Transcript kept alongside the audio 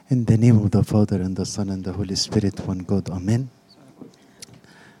In the name of the Father, and the Son, and the Holy Spirit, one God, Amen.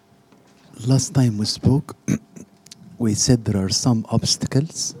 Last time we spoke, we said there are some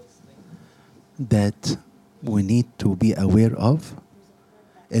obstacles that we need to be aware of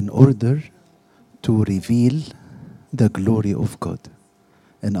in order to reveal the glory of God.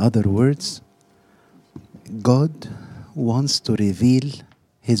 In other words, God wants to reveal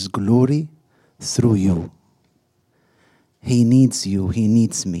His glory through you. He needs you, He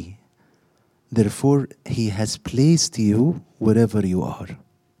needs me. Therefore, He has placed you wherever you are.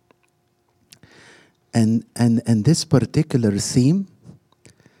 And this particular theme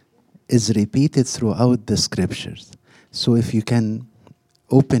is repeated throughout the scriptures. So if you can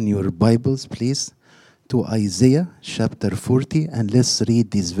open your Bibles, please, to Isaiah chapter 40, and let's read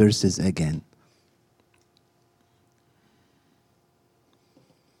these verses again.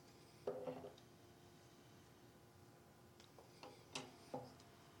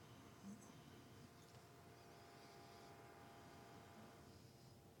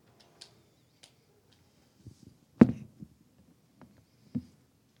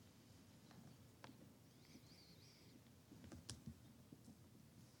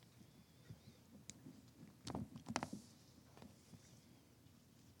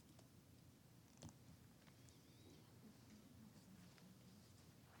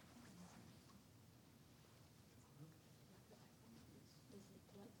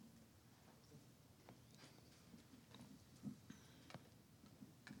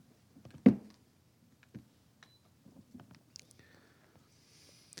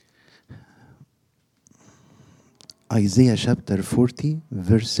 Isaiah chapter 40,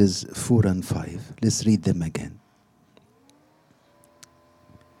 verses 4 and 5. Let's read them again.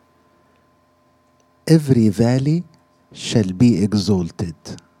 Every valley shall be exalted,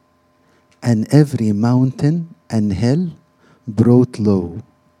 and every mountain and hill brought low.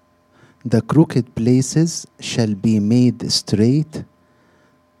 The crooked places shall be made straight,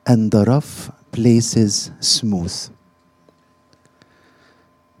 and the rough places smooth.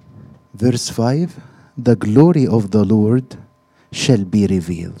 Verse 5. The glory of the Lord shall be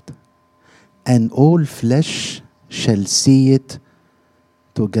revealed, and all flesh shall see it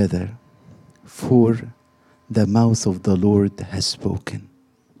together, for the mouth of the Lord has spoken.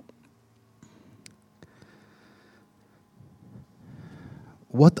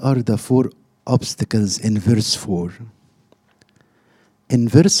 What are the four obstacles in verse 4? In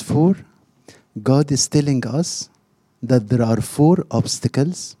verse 4, God is telling us that there are four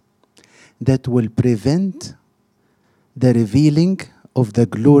obstacles that will prevent the revealing of the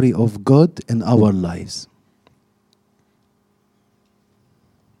glory of God in our lives.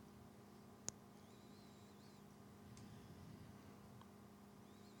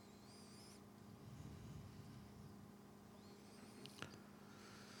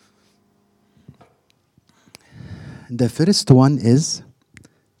 The first one is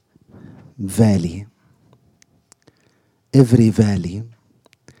valley. Every valley.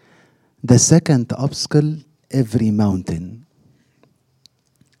 The second obstacle, every mountain.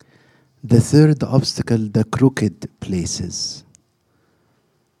 The third obstacle, the crooked places.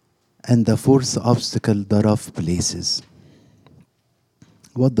 And the fourth obstacle, the rough places.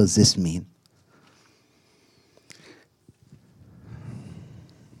 What does this mean?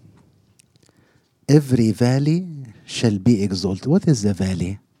 Every valley shall be exalted. What is the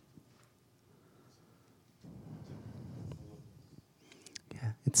valley?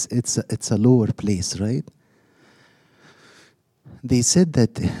 It's a lower place, right? They said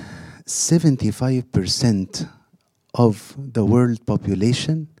that 75% of the world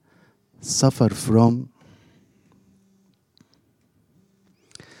population suffer from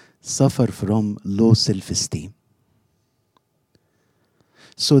low self-esteem.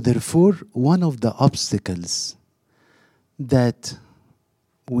 So therefore, one of the obstacles that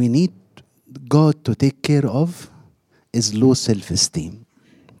we need God to take care of is low self-esteem.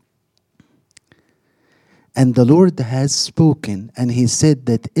 And the Lord has spoken, and He said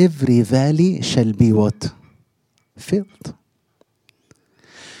that every valley shall be what? Filled.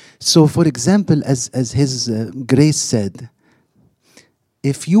 So, for example, as His grace said,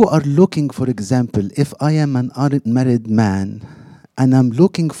 if you are looking, for example, if I am an unmarried man, and I'm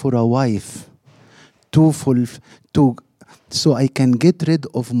looking for a wife so I can get rid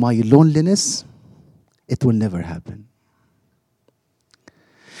of my loneliness, it will never happen.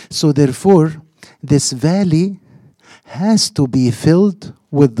 So therefore, this valley has to be filled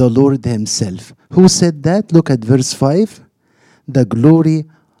with the Lord Himself. Who said that? Look at verse 5. The glory,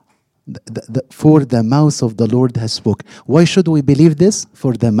 for the mouth of the Lord has spoken. Why should we believe this?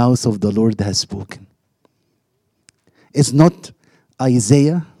 For the mouth of the Lord has spoken. It's not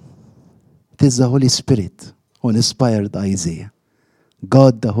Isaiah It is the Holy Spirit who inspired Isaiah.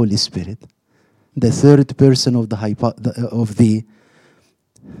 God, the Holy Spirit, the third person of the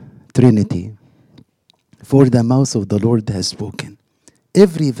Trinity. For the mouth of the Lord has spoken.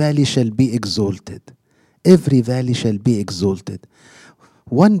 Every valley shall be exalted. Every valley shall be exalted.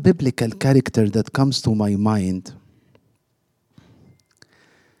 One biblical character that comes to my mind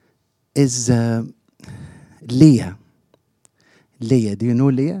is Leah. Leah, do you know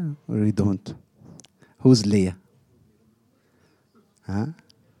Leah or you don't? Who's Leah? Huh?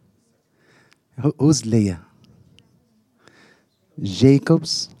 Who's Leah?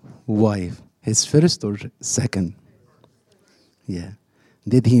 Jacob's wife. His first or second? Yeah.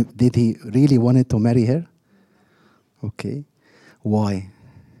 Did he really wanted to marry her? Okay. Why?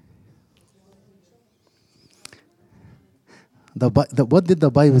 What did the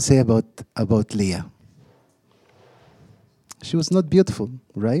Bible say about Leah? She was not beautiful,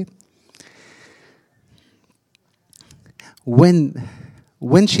 right? When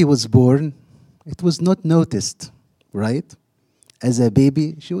she was born, it was not noticed, right? As a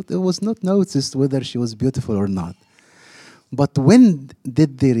baby, it was not noticed whether she was beautiful or not. But when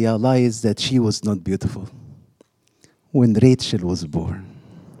did they realize that she was not beautiful? When Rachel was born.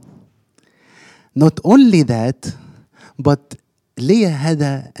 Not only that, but Leah had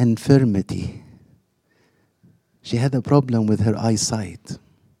an infirmity. She had a problem with her eyesight.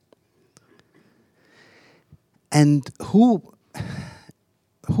 And who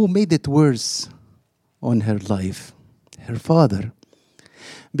made it worse on her life? Her father.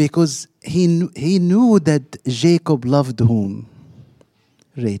 Because he knew that Jacob loved whom?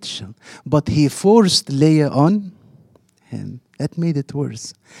 Rachel. But he forced Leah on him. That made it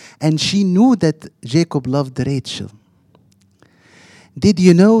worse. And she knew that Jacob loved Rachel. Did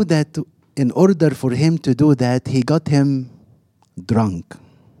you know that in order for him to do that, he got him drunk?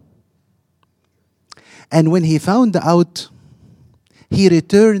 And when he found out, he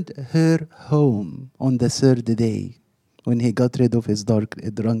returned her home on the third day when he got rid of his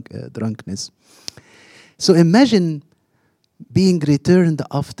drunkenness. So imagine being returned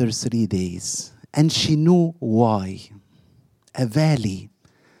after 3 days. And she knew why. A valley.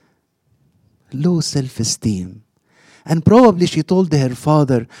 Low self-esteem. And probably she told her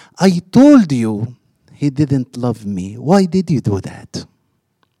father, I told you he didn't love me. Why did you do that?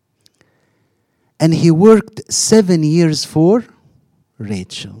 And he worked 7 years for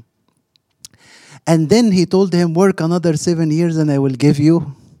Rachel. And then he told him, work another 7 years and I will give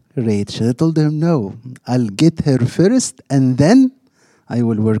you Rachel. I told him, no, I'll get her first and then I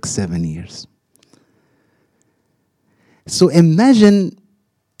will work 7 years. So imagine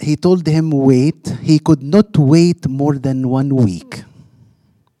he told him wait. He could not wait more than 1 week.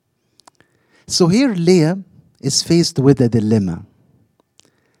 So here Leah is faced with a dilemma.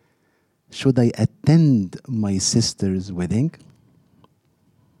 Should I attend my sister's wedding?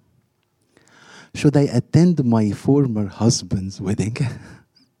 Should I attend my former husband's wedding?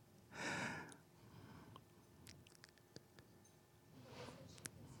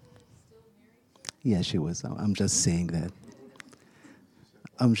 Yeah, she was. I'm just saying that.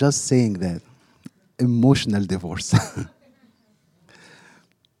 I'm just saying that. Emotional divorce.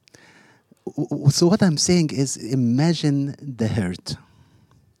 So what I'm saying is, imagine the hurt.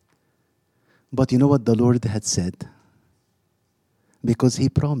 But you know what the Lord had said? Because he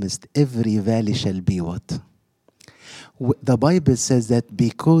promised every valley shall be what? The Bible says that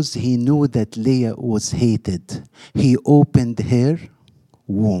because he knew that Leah was hated, he opened her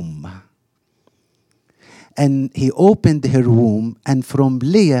womb. And he opened her womb, and from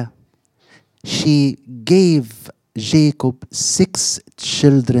Leah, she gave Jacob 6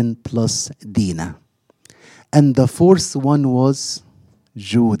 children plus Dinah. And the fourth one was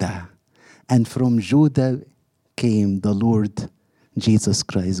Judah. And from Judah came the Lord Jesus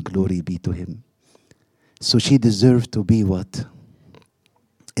Christ, glory be to him. So she deserved to be what?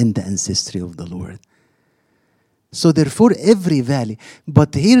 In the ancestry of the Lord. So therefore, every valley.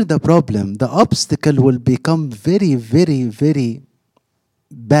 But here the problem, the obstacle will become very, very, very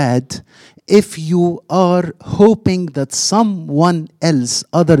bad if you are hoping that someone else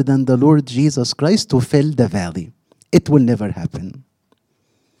other than the Lord Jesus Christ to fill the valley. It will never happen.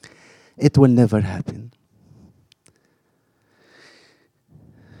 It will never happen.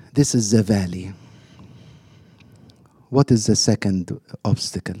 This is the valley. What is the second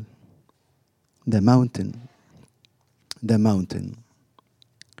obstacle? The mountain. The mountain.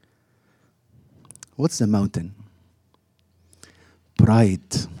 What's the mountain?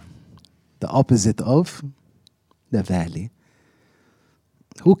 Pride. The opposite of the valley.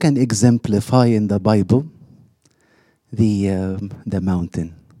 Who can exemplify in the Bible the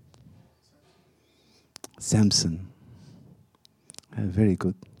mountain? Samson. Very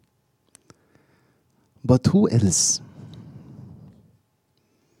good. But who else?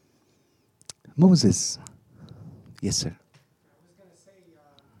 Moses. Yes, sir.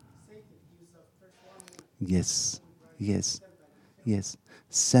 Yes, yes, yes.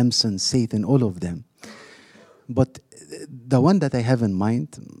 Samson, Satan, all of them. But the one that I have in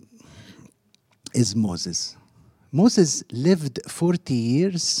mind is Moses. Moses lived 40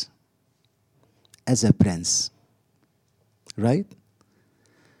 years as a prince, right?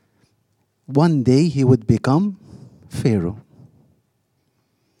 One day he would become Pharaoh.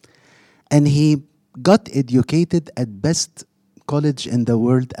 And he got educated at best college in the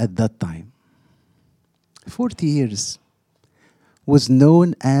world at that time. 40 years. Was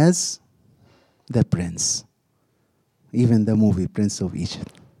known as the prince. Even the movie Prince of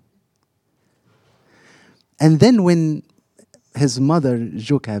Egypt. And then when his mother,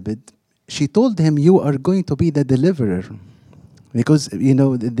 Jochebed, she told him, you are going to be the deliverer. Because, they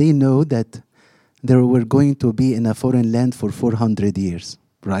know that they were going to be in a foreign land for 400 years,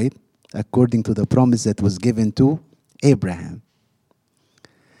 right? According to the promise that was given to Abraham.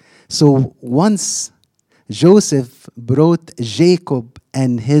 So once Joseph brought Jacob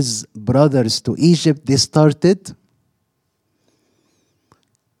and his brothers to Egypt, they started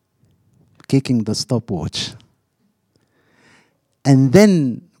kicking the stopwatch. And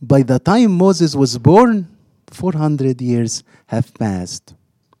then, by the time Moses was born, 400 years have passed.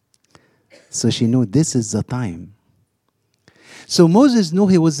 So she knew this is the time. So Moses knew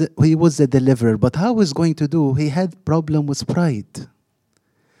he was a deliverer, but how was he going to do? He had problem with pride.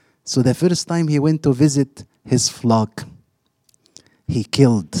 So the first time he went to visit his flock, he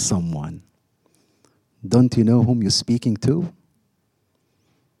killed someone. Don't you know whom you're speaking to?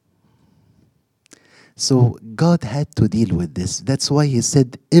 So God had to deal with this. That's why he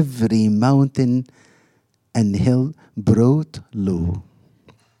said, every mountain and hill brought low.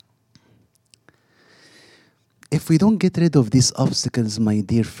 If we don't get rid of these obstacles, my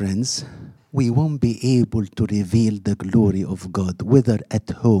dear friends, we won't be able to reveal the glory of God, whether at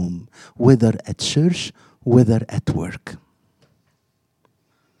home, whether at church, whether at work.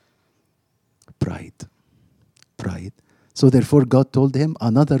 Pride. Pride. So therefore God told him,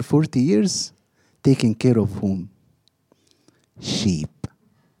 another 40 years, taking care of whom? Sheep.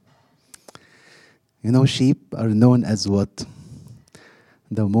 Sheep are known as what?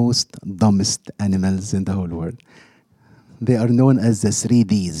 The most dumbest animals in the whole world. They are known as the 3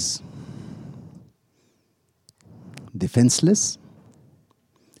 Ds. Defenseless.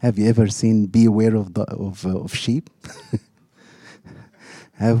 Have you ever seen Beware of Sheep?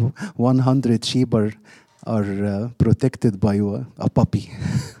 Have 100 sheep are protected by a puppy.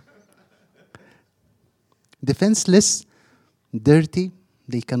 Defenseless, dirty,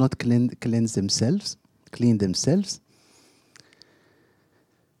 they cannot clean themselves.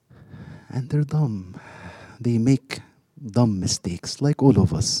 And they're dumb. They make dumb mistakes, like all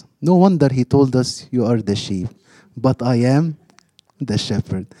of us. No wonder he told us, you are the sheep, but I am the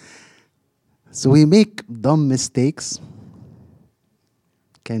shepherd. So we make dumb mistakes.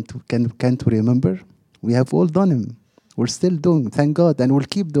 Can't we remember? We have all done them. We're still doing, thank God, and we'll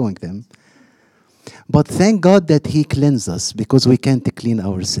keep doing them. But thank God that he cleansed us, because we can't clean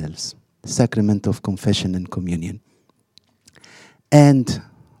ourselves. Sacrament of confession and communion. And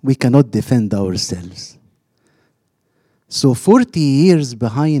we cannot defend ourselves. So 40 years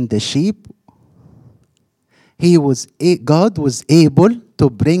behind the sheep, God was able to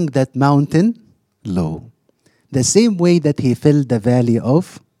bring that mountain low. The same way that he filled the valley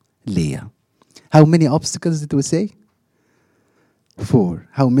of Leah. How many obstacles did we say? 4.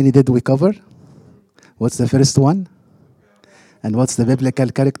 How many did we cover? What's the first one? And what's the biblical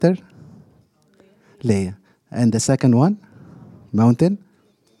character? Leah. And the second one? Mountain?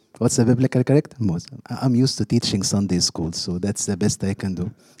 What's the biblical character? Moses. I'm used to teaching Sunday school, so that's the best I can do.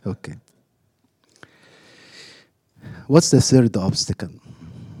 Okay. What's the third obstacle?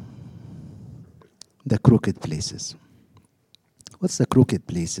 The crooked places. What's the crooked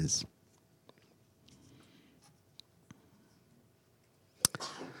places?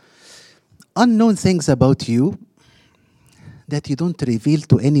 Unknown things about you that you don't reveal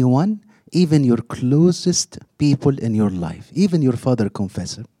to anyone, even your closest people in your life, even your father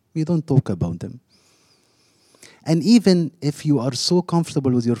confessor. You don't talk about them. And even if you are so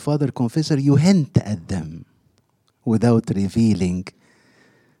comfortable with your father confessor, you hint at them without revealing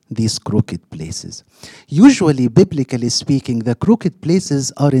these crooked places. Usually, biblically speaking, the crooked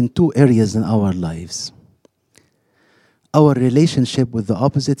places are in 2 areas in our lives. Our relationship with the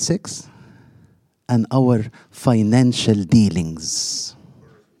opposite sex and our financial dealings.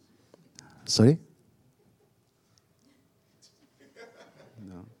 Sorry?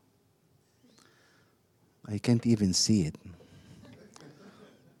 I can't even see it.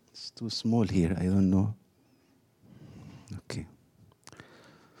 It's too small here. I don't know. Okay.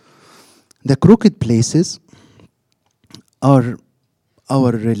 The crooked places are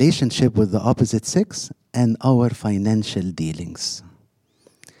our relationship with the opposite sex and our financial dealings.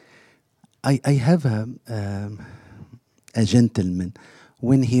 I have a gentleman.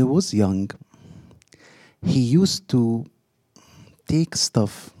 When he was young, he used to take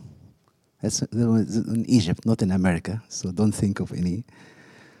stuff. That's in Egypt, not in America, so don't think of any.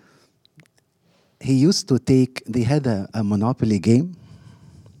 He used to take, they had a monopoly game,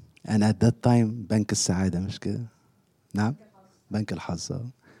 and at that time بنك السعادة مش كده؟ نعم؟ بنك الحظ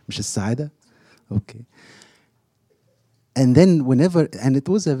مش السعادة؟ Okay. And then whenever, and it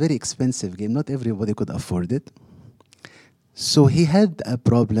was a very expensive game, not everybody could afford it. So he had a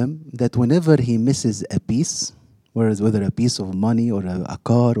problem that whenever he misses a piece, whether a piece of money or a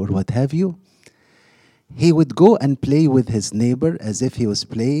car or what have you, he would go and play with his neighbor as if he was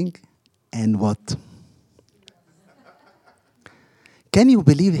playing, and what? Can you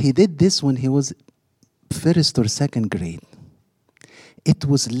believe he did this when he was first or second grade? It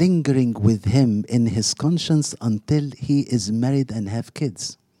was lingering with him in his conscience until he is married and have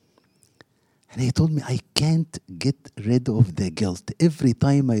kids. And he told me, I can't get rid of the guilt. Every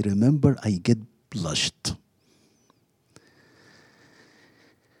time I remember, I get blushed.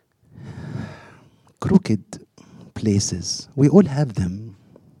 Crooked places. We all have them.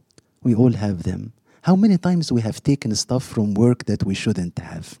 We all have them. How many times we have taken stuff from work that we shouldn't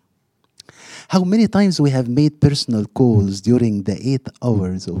have? How many times we have made personal calls during the 8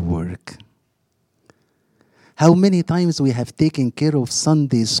 hours of work? How many times we have taken care of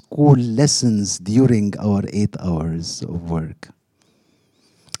Sunday school lessons during our 8 hours of work?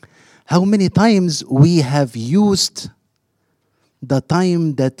 How many times we have used the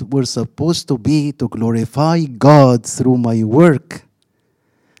time that we're supposed to be to glorify God through my work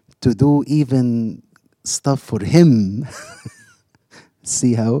to do even stuff for Him?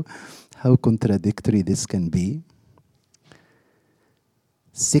 See how contradictory this can be?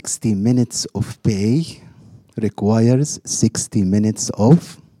 60 minutes of pay requires 60 minutes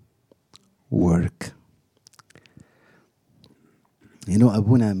of work. You know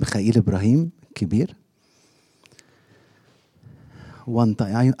Abuna Mikhail Ibrahim Kibir? One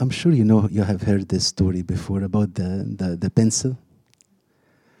time, I'm sure you have heard this story before about the pencil.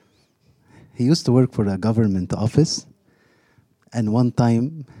 He used to work for a government office, and one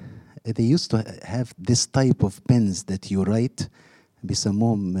time they used to have this type of pens that you write,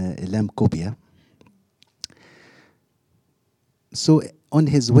 بيسموهم إقلام كوبيا. So on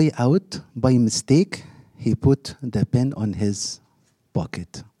his way out, by mistake, he put the pen on his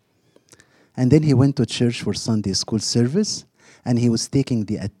pocket. And then he went to church for Sunday school service, and he was taking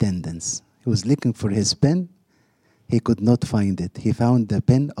the attendance. He was looking for his pen. He could not find it. He found the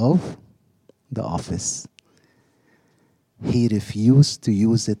pen of the office. He refused to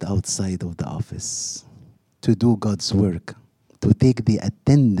use it outside of the office to do God's work, to take the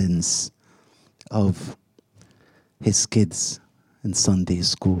attendance of his kids in Sunday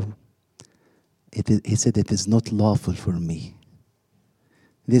school. He said, it is not lawful for me.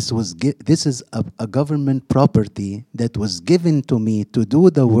 This is a government property that was given to me to do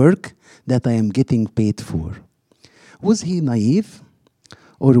the work that I am getting paid for. Was he naive,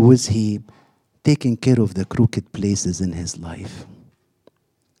 or was he taking care of the crooked places in his life?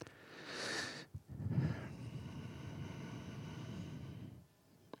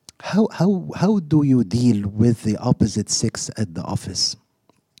 How do you deal with the opposite sex at the office?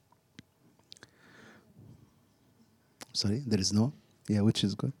 Sorry, there is no? Yeah, which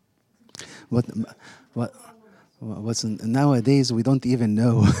is good. What's nowadays we don't even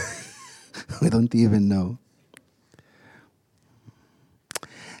know. We don't even know.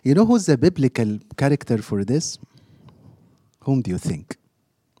 You know who's the biblical character for this? Whom do you think?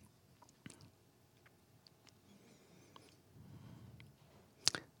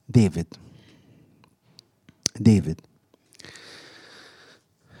 David. David.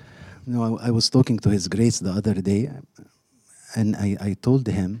 No, I was talking to His Grace the other day, and I told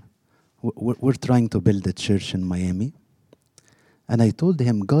him, we're trying to build a church in Miami. And I told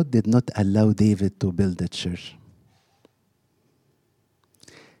him, God did not allow David to build a church.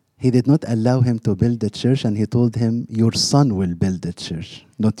 He did not allow him to build a church, and he told him, your son will build a church,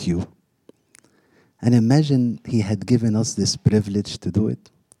 not you. And imagine he had given us this privilege to do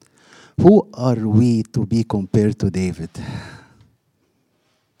it. Who are we to be compared to David?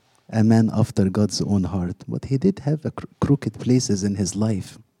 A man after God's own heart. But he did have crooked places in his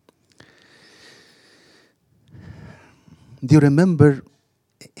life. Do you remember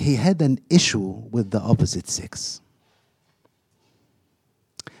he had an issue with the opposite sex.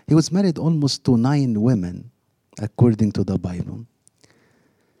 He was married almost to 9 women, according to the Bible.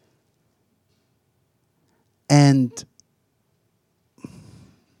 And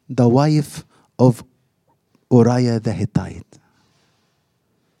the wife of Uriah the Hittite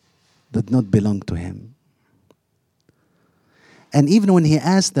did not belong to him. And even when he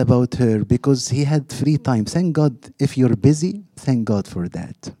asked about her, because he had free time, thank God, if you're busy, thank God for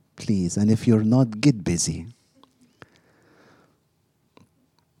that, please. And if you're not, get busy.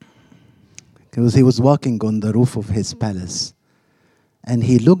 Because he was walking on the roof of his palace, and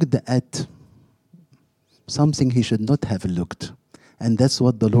he looked at something he should not have looked. And that's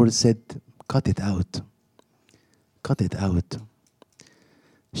what the Lord said, cut it out. Cut it out.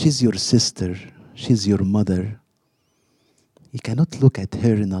 She's your sister. She's your mother. You cannot look at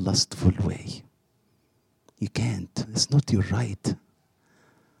her in a lustful way. You can't. It's not your right.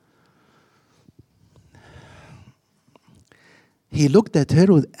 He looked at her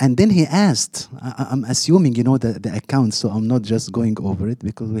and then he asked, I'm assuming you know the account, so I'm not just going over it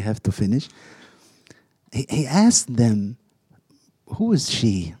because we have to finish. He asked them, who is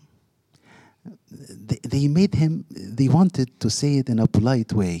she? They wanted to say it in a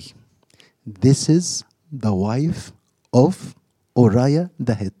polite way. This is the wife of Uriah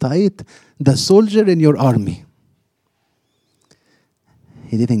the Hittite, the soldier in your army.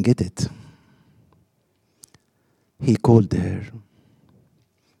 He didn't get it. He called her.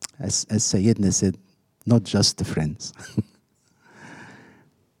 As Sayyidina said, not just friends.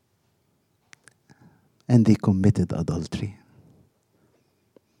 And they committed adultery.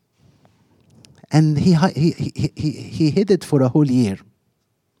 And he hid it for a whole year.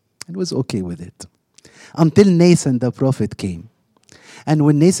 And was okay with it. Until Nathan the prophet came. And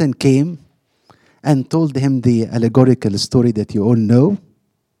when Nathan came and told him the allegorical story that you all know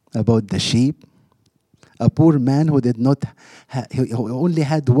about the sheep, a poor man who did not, who only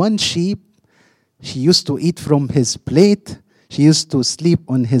had one sheep, she used to eat from his plate, she used to sleep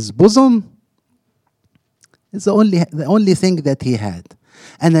on his bosom. It's the only thing that he had.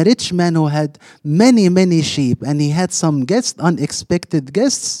 And a rich man who had many, many sheep, and he had some guests, unexpected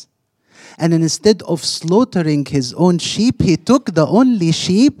guests. And instead of slaughtering his own sheep, he took the only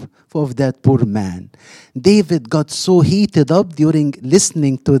sheep of that poor man. David got so heated up during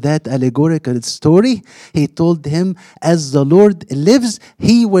listening to that allegorical story. He told him, as the Lord lives,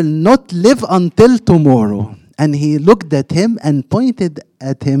 he will not live until tomorrow. And he looked at him and pointed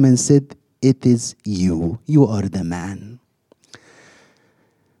at him and said, it is you. You are the man.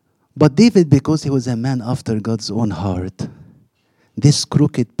 But David, because he was a man after God's own heart, this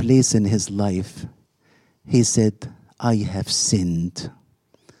crooked place in his life, he said, I have sinned.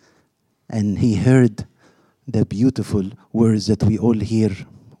 And he heard the beautiful words that we all hear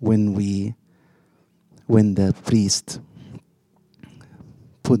when the priest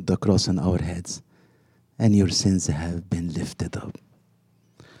put the cross on our heads, and your sins have been lifted up.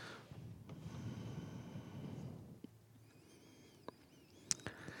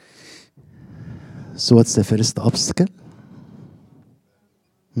 So what's the first obstacle?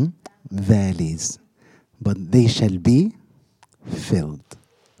 Valleys. But they shall be filled.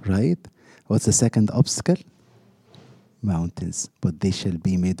 Right? What's the second obstacle? Mountains. But they shall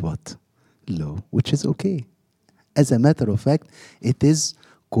be made what? Low. Which is okay. As a matter of fact, it is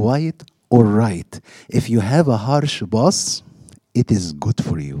quite all right. If you have a harsh boss, it is good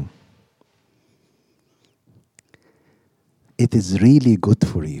for you. It is really good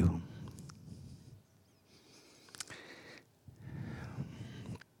for you.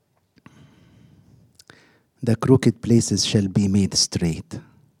 The crooked places shall be made straight.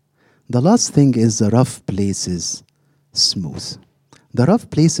 The last thing is the rough places smooth. The rough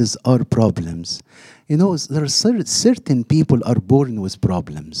places are problems. You know, there are certain people are born with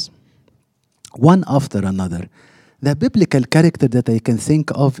problems, one after another. The biblical character that I can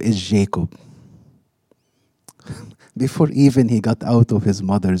think of is Jacob. Before even he got out of his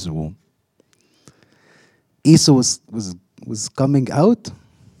mother's womb. Esau was coming out.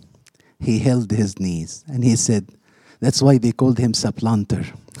 He held his knees and he said, that's why they called him supplanter,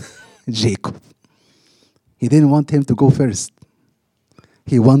 Jacob. He didn't want him to go first.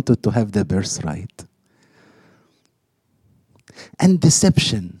 He wanted to have the birthright. And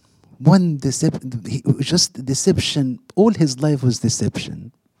deception. Just deception. All his life was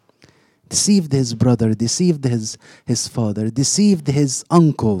deception. Deceived his brother, deceived his father, deceived his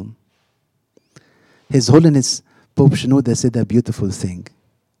uncle. His Holiness Pope Shenouda said a beautiful thing.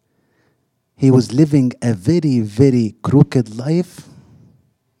 He was living a very, very crooked life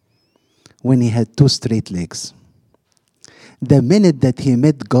when he had 2 straight legs. The minute that he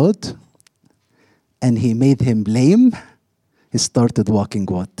met God and he made him lame, he started walking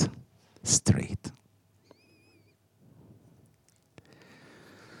what? Straight.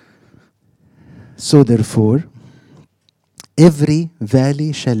 So therefore, every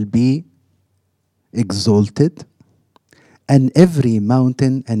valley shall be exalted, and every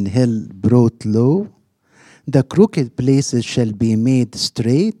mountain and hill brought low. The crooked places shall be made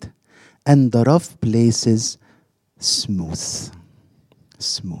straight, and the rough places smooth.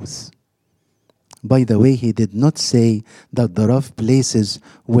 Smooth. By the way, he did not say that the rough places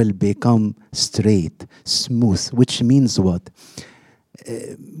will become straight, smooth, which means what?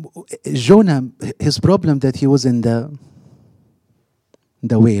 Jonah, his problem that he was in the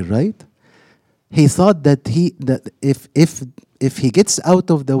way, right? He thought that if he gets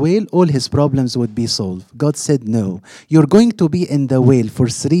out of the whale, all his problems would be solved. God said, no. You're going to be in the whale for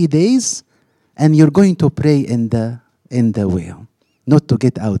 3 days, and you're going to pray in the whale, not to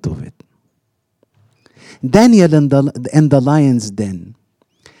get out of it. Daniel in the lion's den,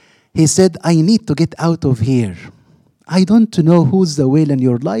 he said, I need to get out of here. I don't know who's the whale in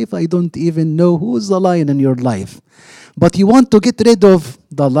your life. I don't even know who's the lion in your life. But you want to get rid of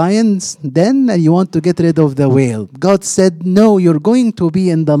the lion's den and you want to get rid of the whale. God said, no, you're going to be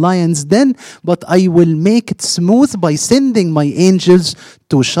in the lion's den, but I will make it smooth by sending my angels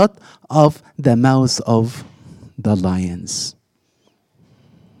to shut off the mouth of the lions.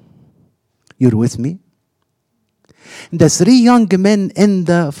 You're with me? The 3 young men in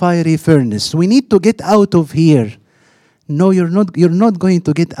the fiery furnace. We need to get out of here. No, you're not going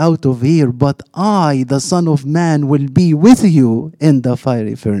to get out of here, but I, the Son of Man, will be with you in the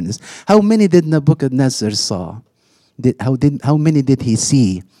fiery furnace. How many did Nebuchadnezzar saw? How many did he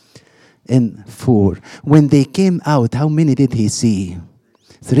see? In 4. When they came out, how many did he see?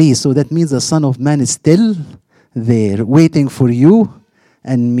 3. So that means the Son of Man is still there, waiting for you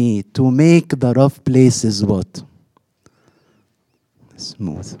and me to make the rough places what?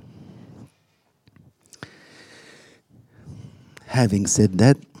 Smooth. Having said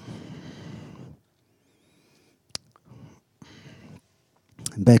that,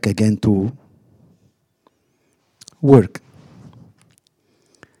 back again to work.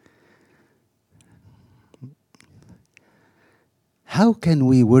 How can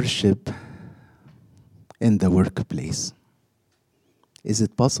we worship in the workplace? Is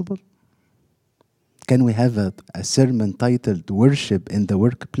it possible? Can we have a sermon titled Worship in the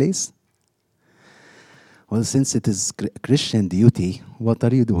Workplace? Well, since it is Christian duty, what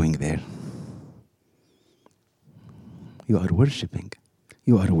are you doing there? You are worshiping.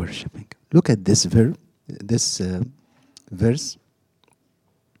 You are worshiping. Look at this verse.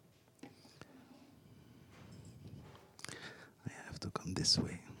 I have to come this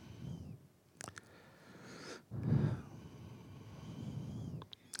way.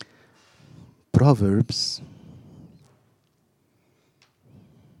 Proverbs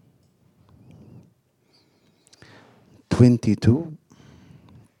 22,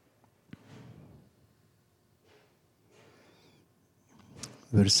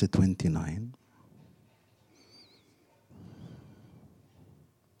 verse 29.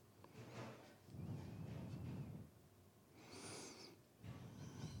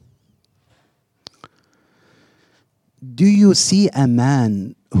 Do you see a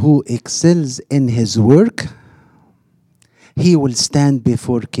man who excels in his work? He will stand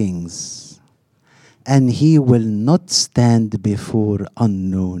before kings, and he will not stand before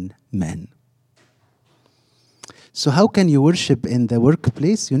unknown men. So how can you worship in the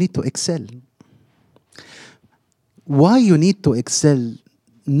workplace? You need to excel. Why you need to excel?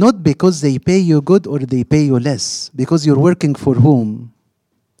 Not because they pay you good or they pay you less. Because you're working for whom?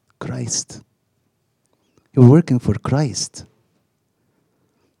 Christ. You're working for Christ.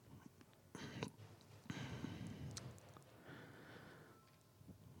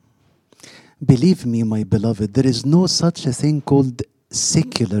 Believe me, my beloved, there is no such a thing called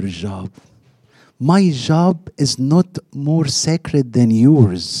secular job. My job is not more sacred than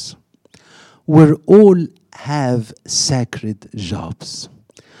yours. We all have sacred jobs.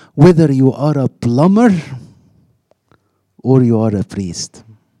 Whether you are a plumber or you are a priest.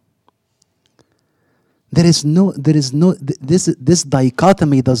 This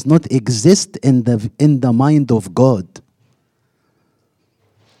dichotomy does not exist in the mind of God.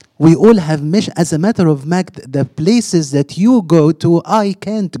 We all have mission. As a matter of fact, the places that you go to, I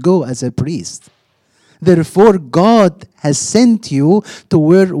can't go as a priest. Therefore, God has sent you to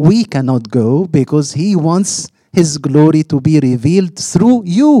where we cannot go because He wants His glory to be revealed through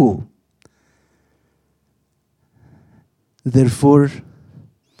you. Therefore,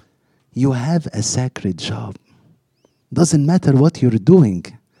 you have a sacred job. Doesn't matter what you're doing.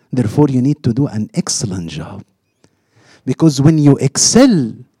 Therefore, you need to do an excellent job. Because when you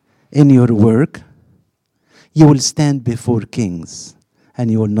excel in your work, you will stand before kings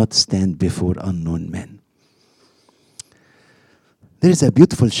and you will not stand before unknown men. There is a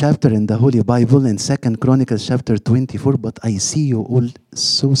beautiful chapter in the Holy Bible in 2 Chronicles chapter 24, but I see you all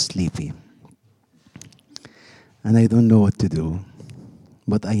so sleepy. And I don't know what to do,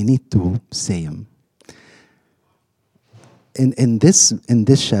 but I need to say them. In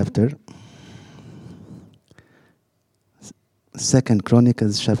this chapter, 2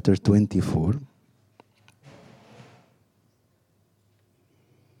 Chronicles chapter 24,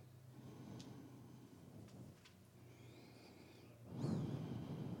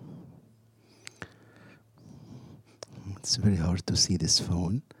 it's very hard to see this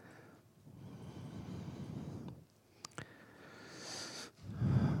phone.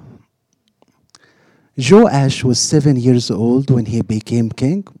 Joash was 7 years old when he became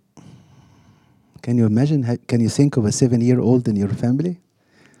king. Can you imagine? Can you think of a 7-year-old in your family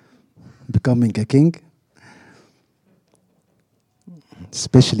becoming a king?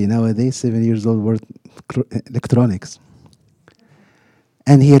 Especially nowadays, 7 years old worth electronics.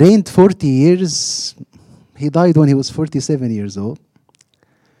 And he reigned 40 years. He died when he was 47 years old.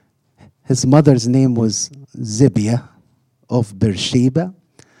 His mother's name was Zibiah of Beersheba.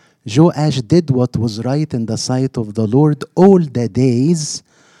 Joash did what was right in the sight of the Lord all the days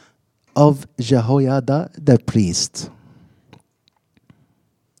of Jehoiada the priest.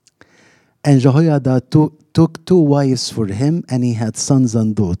 And Jehoiada took 2 wives for him, and he had sons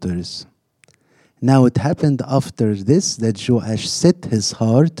and daughters. Now it happened after this that Joash set his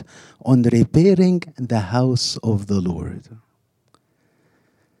heart on repairing the house of the Lord.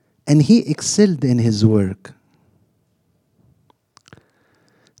 And he excelled in his work.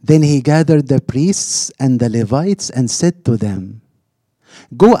 Then he gathered the priests and the Levites and said to them,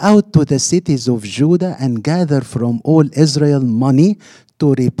 "Go out to the cities of Judah and gather from all Israel money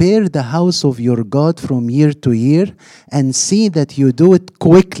to repair the house of your God from year to year, and see that you do it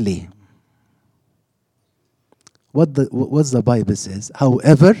quickly." What the Bible says.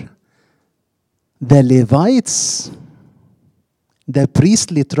 However, the Levites, the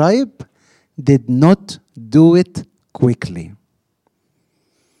priestly tribe, did not do it quickly.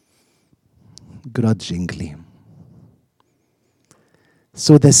 Grudgingly.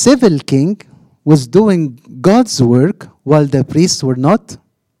 So the civil king was doing God's work while the priests were not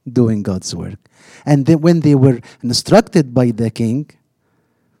doing God's work. And then when they were instructed by the king,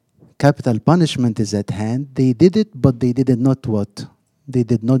 capital punishment is at hand, they did it, but they did not what? They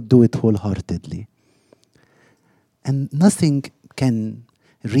did not do it wholeheartedly. And nothing can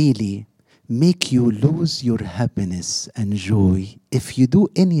really make you lose your happiness and joy if you do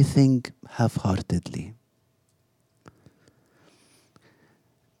anything half-heartedly.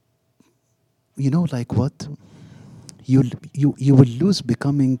 You know, like what? You will lose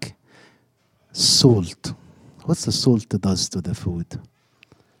becoming salt. What's the salt does to the food?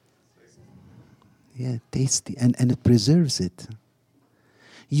 Yeah, tasty, and it preserves it.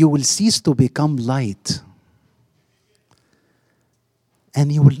 You will cease to become light. And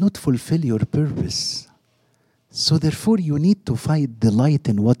you will not fulfill your purpose. So therefore, you need to find delight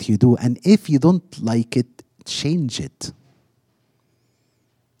in what you do. And if you don't like it, change it.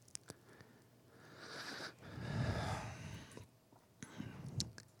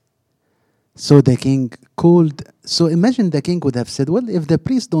 So the king called. So imagine the king would have said, "Well, if the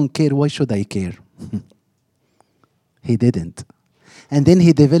priests don't care, why should I care?" He didn't. And then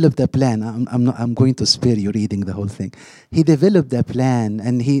he developed a plan. I'm going to spare you reading the whole thing. He developed a plan,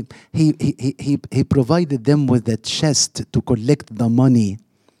 and he provided them with a chest to collect the money.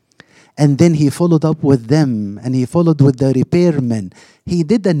 And then he followed up with them, and he followed with the repairmen. He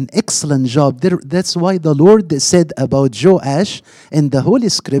did an excellent job. That's why the Lord said about Joash in the Holy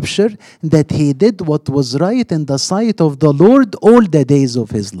Scripture that he did what was right in the sight of the Lord all the days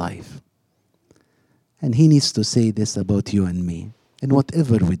of his life. And he needs to say this about you and me. In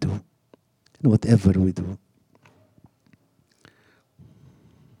whatever we do. In whatever we do.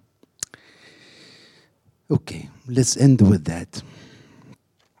 Okay, let's end with that.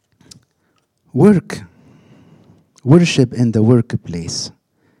 Work. Worship in the workplace.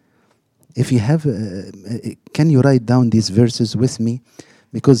 If you have, can you write down these verses with me?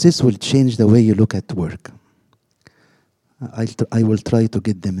 Because this will change the way you look at work. I will try to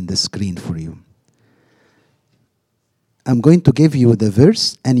get them in the screen for you. I'm going to give you the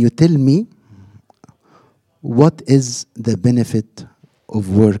verse, and you tell me what is the benefit of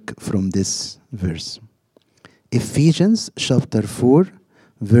work from this verse. Ephesians chapter 4,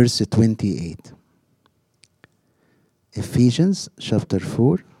 verse 28. Ephesians chapter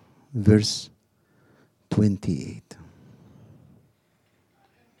 4, verse 28.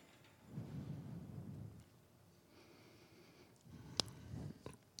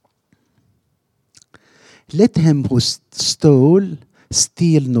 Let him who stole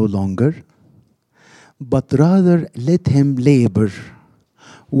steal no longer, but rather let him labor,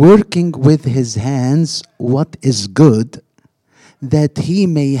 working with his hands what is good, that he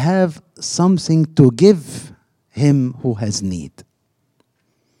may have something to give him who has need.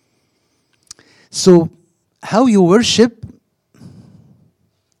 So, how you worship?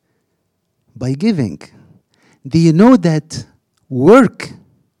 By giving. Do you know that work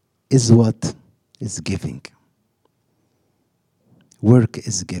is what is giving? Work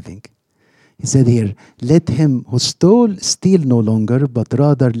is giving. He said here, let him who stole steal no longer, but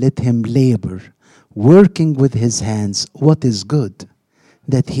rather let him labor, working with his hands what is good,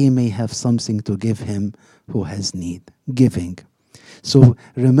 that he may have something to give him who has need. Giving. So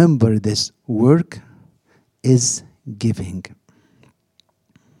remember this, work is giving.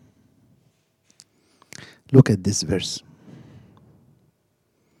 Look at this verse.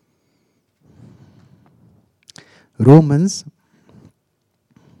 Romans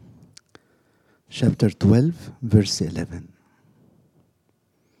chapter 12, verse 11.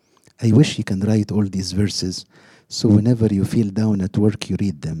 I wish you can write all these verses so whenever you feel down at work, you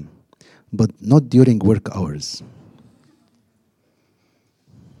read them, but not during work hours.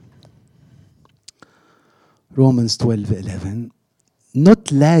 Romans 12:11.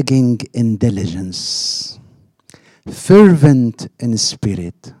 Not lagging in diligence, fervent in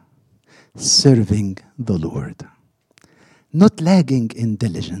spirit, serving the Lord. Not lagging in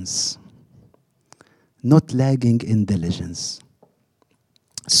diligence. Not lagging in diligence.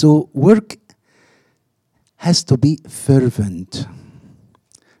 So work has to be fervent.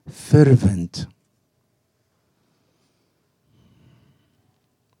 Fervent.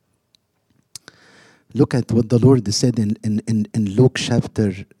 Look at what the Lord said in Luke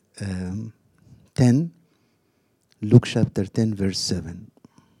chapter 10. Luke chapter 10, verse 7.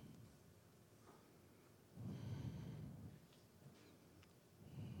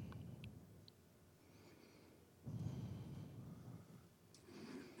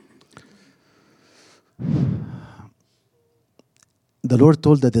 The Lord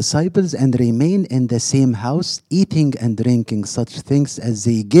told the disciples, and remain in the same house, eating and drinking such things as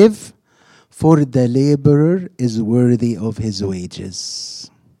they give, for the laborer is worthy of his wages.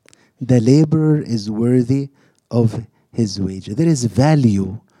 The laborer is worthy of his wages. There is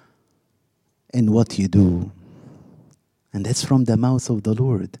value in what you do. And that's from the mouth of the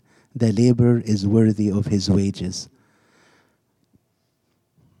Lord. The laborer is worthy of his wages.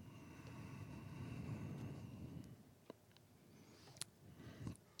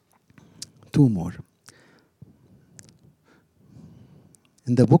 Two more.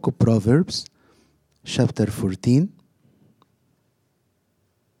 In the book of Proverbs, chapter 14,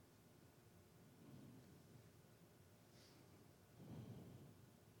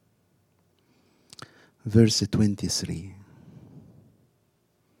 verse 23.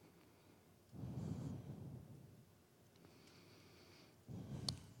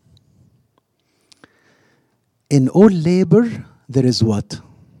 In all labor, there is what?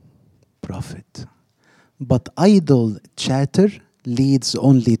 Profit. But idle chatter leads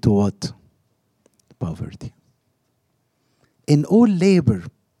only to what? Poverty. In all labor,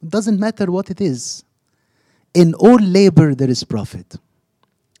 doesn't matter what it is. In all labor, there is profit.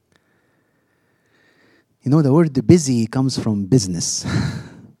 You know, the word busy comes from business,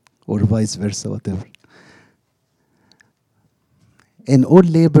 or vice versa, whatever. In all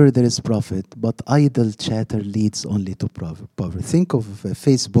labor, there is profit, but idle chatter leads only to poverty. Think of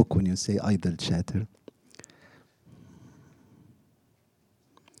Facebook when you say idle chatter.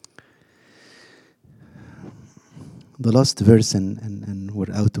 The last verse, and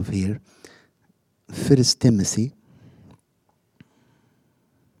we're out of here. 1 Timothy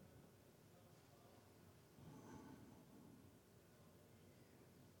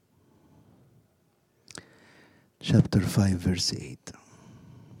chapter 5, verse 8.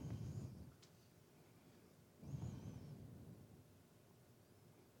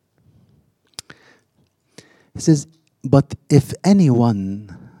 It says, but if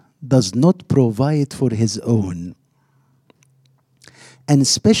anyone does not provide for his own, and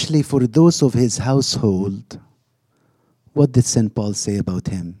especially for those of his household, what did St. Paul say about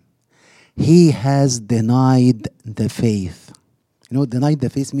him? He has denied the faith. You know, denied the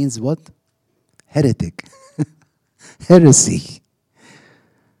faith means what? Heretic. Heresy.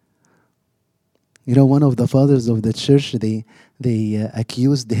 You know, one of the fathers of the church, they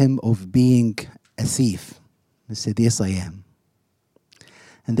accused him of being a thief. He said, yes, I am.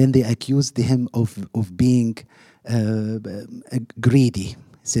 And then they accused him of being greedy. He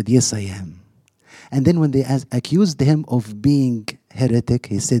said, yes, I am. And then when they accused him of being heretic,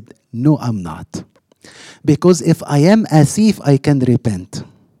 he said, no, I'm not. Because if I am a thief, I can repent.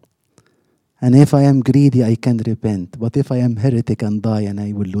 And if I am greedy, I can repent. But if I am heretic and die, and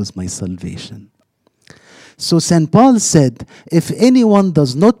I will lose my salvation. So St. Paul said, if anyone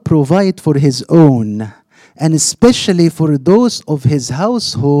does not provide for his own, and especially for those of his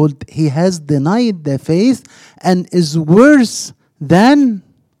household, he has denied the faith and is worse than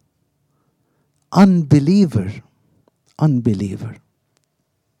unbeliever. Unbeliever.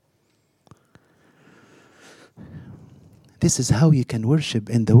 This is how you can worship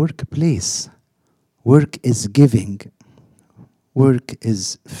in the workplace. Work is giving. Work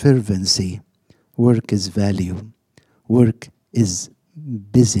is fervency. Work is value. Work is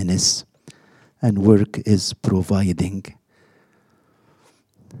busyness. And work is providing.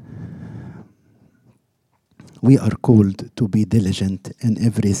 We are called to be diligent in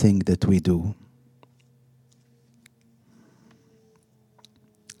everything that we do.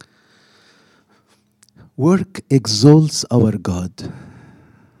 Work exalts our God.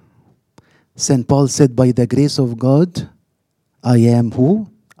 St. Paul said, by the grace of God, I am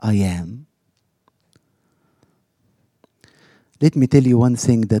who I am. Let me tell you one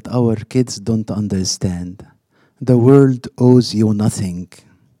thing that our kids don't understand. The world owes you nothing.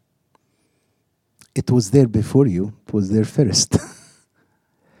 It was there before you. It was there first.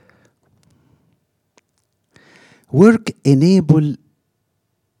 Work enable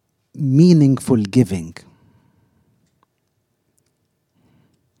meaningful giving.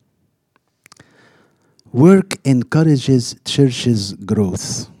 Work encourages churches'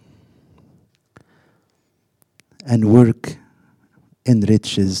 growth. And work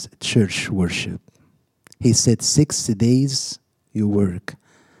enriches church worship. He said 6 days you work,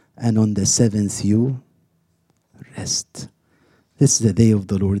 and on the 7th you rest. This is the day of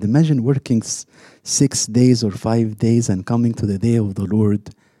the Lord. Imagine working 6 days or 5 days and coming to the day of the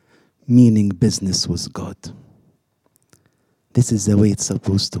Lord, meaning business with God. This is the way it's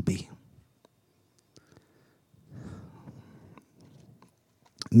supposed to be.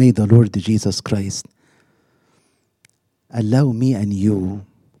 May the Lord Jesus Christ allow me and you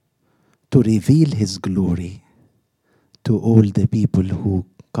to reveal His glory to all the people who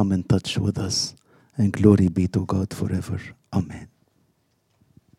come in touch with us. And glory be to God forever. Amen.